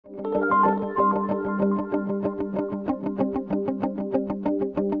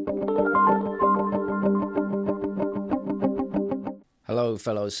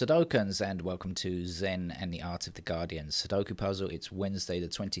fellow Sudokans, and welcome to Zen and the Art of the Guardian Sudoku Puzzle. It's Wednesday the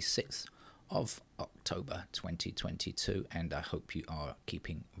 26th of October 2022, and I hope you are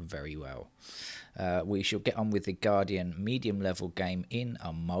keeping very well. We shall get on with the Guardian medium level game in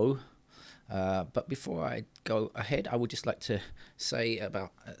a mo. But before I go ahead, I would just like to say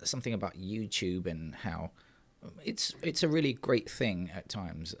about something about YouTube and how it's a really great thing at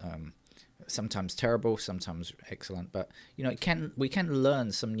times. Sometimes terrible, sometimes excellent, but you know, we can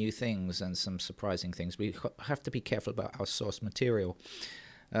learn some new things and some surprising things. We have to be careful about our source material.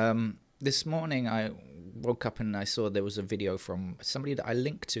 This morning I woke up and I saw there was a video from somebody that I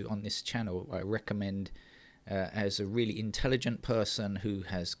linked to on this channel. I recommend as a really intelligent person who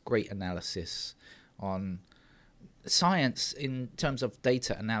has great analysis on science in terms of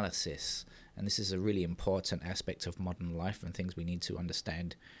data analysis, and this is a really important aspect of modern life and things we need to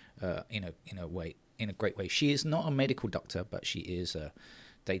understand in a great way. She is not a medical doctor, but she is a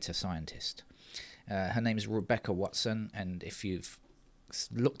data scientist. Her name is Rebecca Watson, and if you've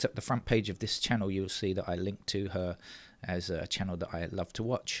looked at the front page of this channel, you'll see that I linked to her as a channel that I love to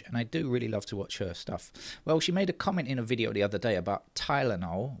watch, and I do really love to watch her stuff. Well, she made a comment in a video the other day about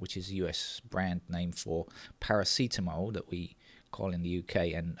Tylenol, which is a US brand name for paracetamol that we call in the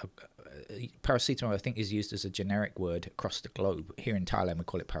UK, and paracetamol I think is used as a generic word across the globe. Here in Thailand we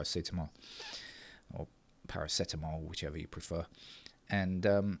call it paracetamol or paracetamol, whichever you prefer, and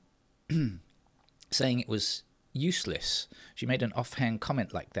saying it was useless. She made an offhand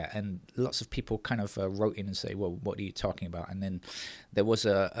comment like that, and lots of people kind of wrote in and say, well, what are you talking about? And then there was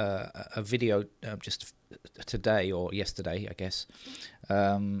a video just today or yesterday, I guess,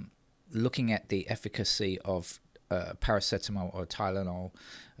 looking at the efficacy of paracetamol or Tylenol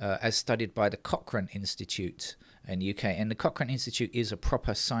as studied by the Cochrane Institute in the UK. And the Cochrane Institute is a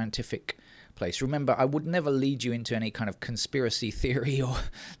proper scientific place. Remember, I would never lead you into any kind of conspiracy theory or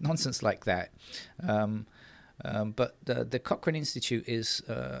nonsense like that. But the Cochrane Institute is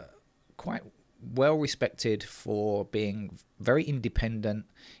quite well respected for being very independent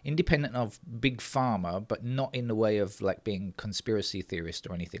of big pharma, but not in the way of like being conspiracy theorist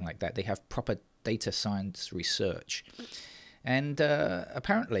or anything like that. They have proper data science research. And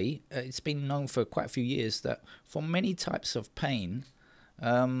apparently, it's been known for quite a few years that for many types of pain,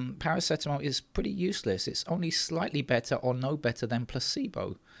 paracetamol is pretty useless. It's only slightly better or no better than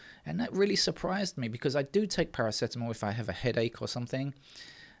placebo. And that really surprised me, because I do take paracetamol if I have a headache or something.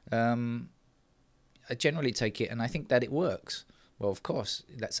 I generally take it, and I think that it works. Well, of course,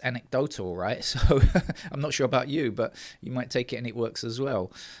 that's anecdotal, right? So I'm not sure about you, but you might take it and it works as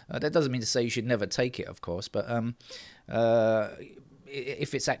well. That doesn't mean to say you should never take it, of course, but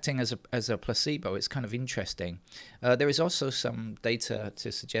if it's acting as a placebo, it's kind of interesting. There is also some data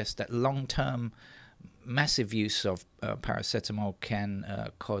to suggest that long-term massive use of paracetamol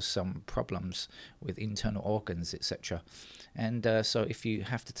can cause some problems with internal organs, etc. And so if you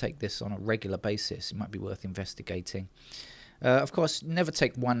have to take this on a regular basis, it might be worth investigating. Of course, never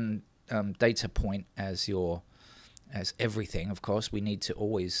take one data point as everything. Of course, we need to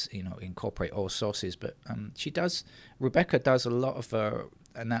always, incorporate all sources. But Rebecca does a lot of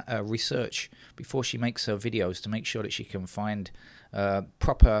research before she makes her videos to make sure that she can find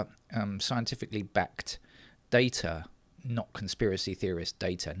proper scientifically backed data, not conspiracy theorist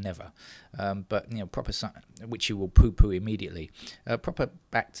data, never, but proper, which you will poo-poo immediately, proper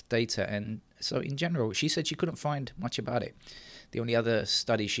backed data. And so in general, she said she couldn't find much about it. The only other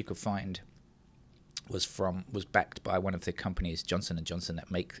study she could find was backed by one of the companies, Johnson & Johnson,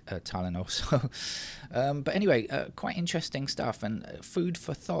 that make Tylenol. So, but anyway, quite interesting stuff, and food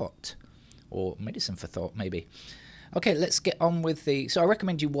for thought, or medicine for thought, maybe. Okay, let's get on with so I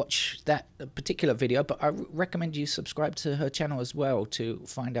recommend you watch that particular video, but I recommend you subscribe to her channel as well to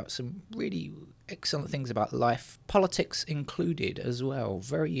find out some really excellent things about life, politics included as well.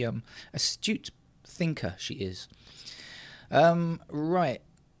 Very astute thinker she is. Right.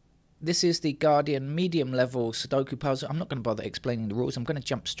 This is the Guardian medium level Sudoku puzzle. I'm not going to bother explaining the rules. I'm going to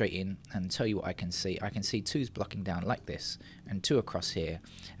jump straight in and tell you what I can see. I can see 2s blocking down like this and 2 across here.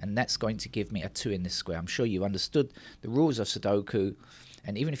 And that's going to give me a 2 in this square. I'm sure you understood the rules of Sudoku.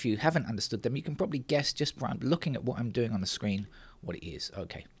 And even if you haven't understood them, you can probably guess just by looking at what I'm doing on the screen what it is.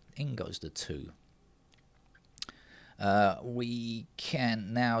 Okay, in goes the 2. We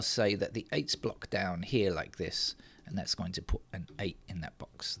can now say that the 8's block down here like this. And that's going to put an 8 in that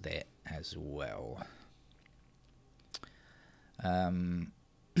box there as well. So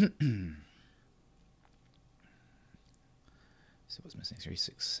what's missing? 3,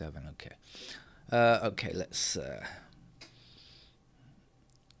 6, 7. Okay. Okay, let's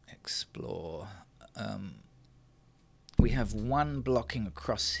explore. We have 1 blocking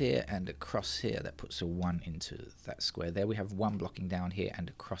across here and across here. That puts a 1 into that square there. We have 1 blocking down here and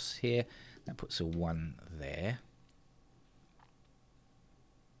across here. That puts a 1 there.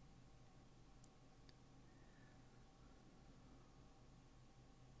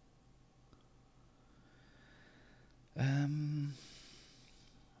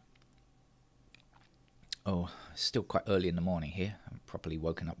 Oh, it's still quite early in the morning here. I'm properly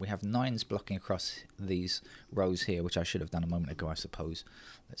woken up. We have 9s blocking across these rows here, which I should have done a moment ago, I suppose.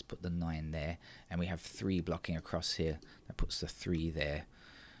 Let's put the 9 there. And we have 3 blocking across here. That puts the 3 there.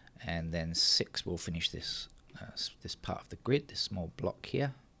 And then 6 will finish this this part of the grid, this small block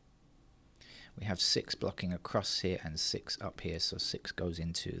here. We have 6 blocking across here and 6 up here, so 6 goes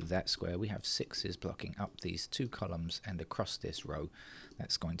into that square. We have 6s blocking up these 2 columns and across this row.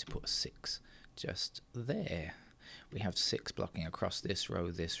 That's going to put a 6 just there. We have 6 blocking across this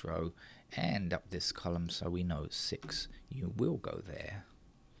row, and up this column, so we know 6 you will go there.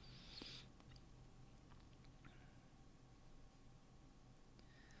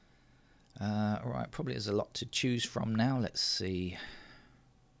 Alright, probably there's a lot to choose from now. Let's see.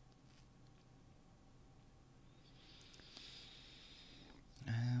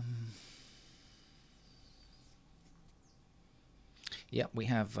 Yep, we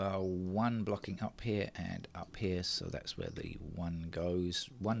have 1 blocking up here and up here, so that's where the 1 goes.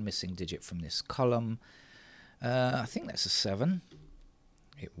 1 missing digit from this column. I think that's a 7.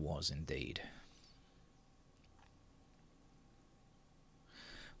 It was indeed.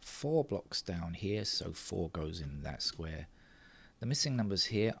 4 blocks down here, so 4 goes in that square. The missing numbers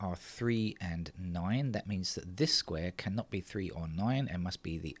here are 3 and 9. That means that this square cannot be 3 or 9. It must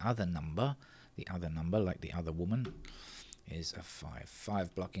be the other number. The other number, like the other woman, is a 5.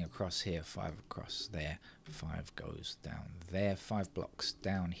 5 blocking across here, 5 across there. 5 goes down there. 5 blocks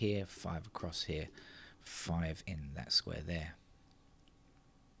down here, 5 across here. 5 in that square there.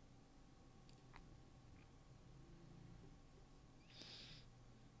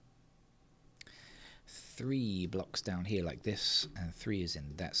 Three blocks down here like this, and 3 is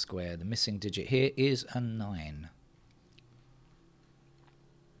in that square. The missing digit here is a 9.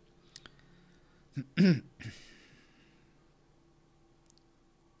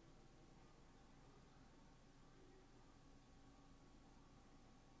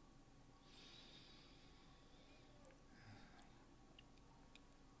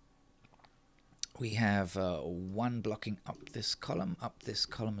 We have 1 blocking up this column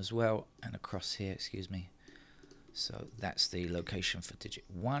as well, and across here, excuse me. So that's the location for digit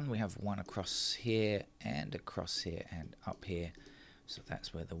 1. We have 1 across here and up here. So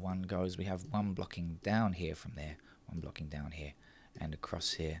that's where the 1 goes. We have 1 blocking down here from there, 1 blocking down here and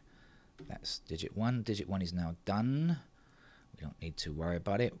across here. That's digit 1. Digit 1 is now done. We don't need to worry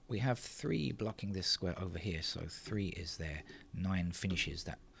about it. We have 3 blocking this square over here, so 3 is there. 9 finishes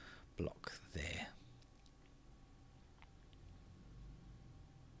that block there.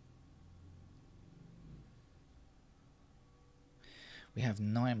 We have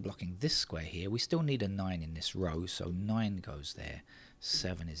 9 blocking this square here. We still need a 9 in this row, so 9 goes there.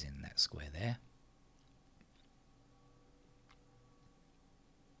 7 is in that square there.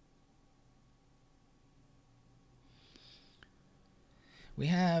 We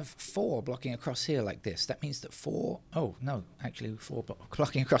have 4 blocking across here like this. That means that 4... Oh, no, actually 4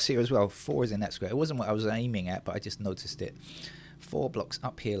 blocking across here as well. 4 is in that square. It wasn't what I was aiming at, but I just noticed it. 4 blocks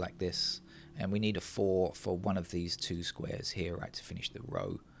up here like this. And we need a 4 for one of these 2 squares here, right, to finish the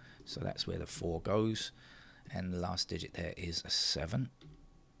row. So that's where the 4 goes. And the last digit there is a 7.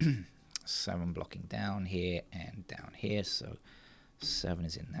 7 blocking down here and down here. So 7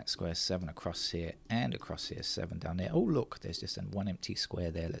 is in that square. 7 across here and across here. 7 down there. Oh, look, there's just one empty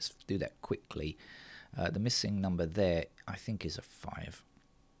square there. Let's do that quickly. The missing number there, I think, is a 5.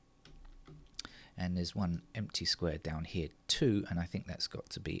 And there's 1 empty square down here too, and I think that's got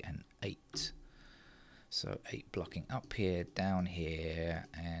to be an 8. So 8 blocking up here, down here,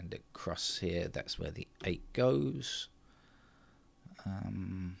 and across here. That's where the 8 goes.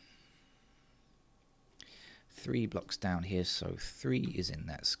 3 blocks down here, so 3 is in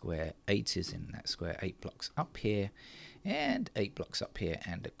that square. 8 is in that square. 8 blocks up here, and 8 blocks up here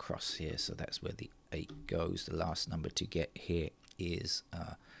and across here. So that's where the 8 goes. The last number to get here is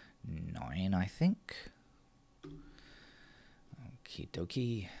 9, I think. Okie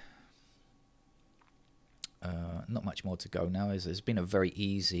dokie. Not much more to go now. It's been a very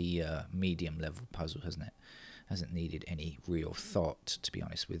easy medium level puzzle, hasn't it? Hasn't needed any real thought, to be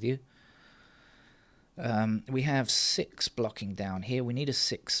honest with you. We have 6 blocking down here. We need a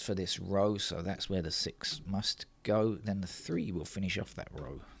 6 for this row, so that's where the 6 must go. Then the 3 will finish off that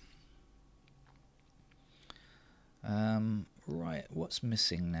row. Right, what's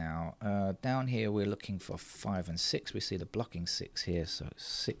missing now? Down here we're looking for 5 and 6. We see the blocking 6 here, so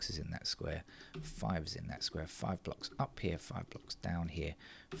 6 is in that square, 5 is in that square. 5 blocks up here, 5 blocks down here,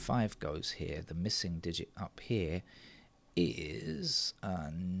 5 goes here. The missing digit up here is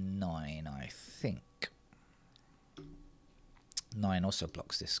 9, I think. 9 also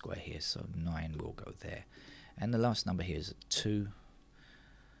blocks this square here, so 9 will go there. And the last number here is a 2.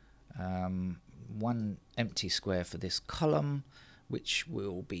 1 empty square for this column, which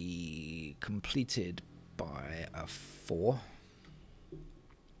will be completed by a 4.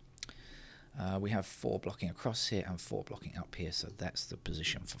 We have 4 blocking across here and 4 blocking up here, so that's the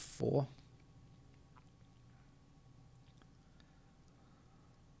position for 4.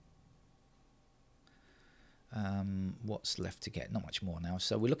 What's left to get? Not much more now.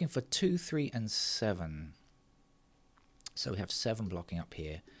 So we're looking for 2, 3, and 7. So we have 7 blocking up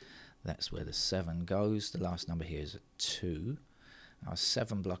here. That's where the 7 goes. The last number here is a 2. Our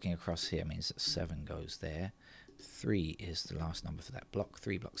 7 blocking across here means that 7 goes there. 3 is the last number for that block.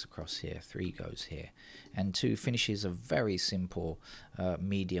 3 blocks across here. 3 goes here. And 2 finishes a very simple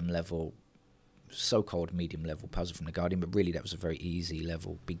medium level, so-called medium level puzzle from the Guardian, but really that was a very easy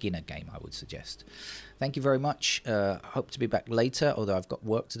level beginner game, I would suggest. Thank you very much. Hope to be back later, although I've got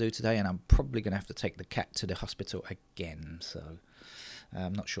work to do today and I'm probably going to have to take the cat to the hospital again, so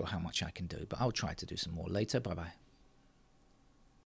I'm not sure how much I can do, but I'll try to do some more later. Bye bye.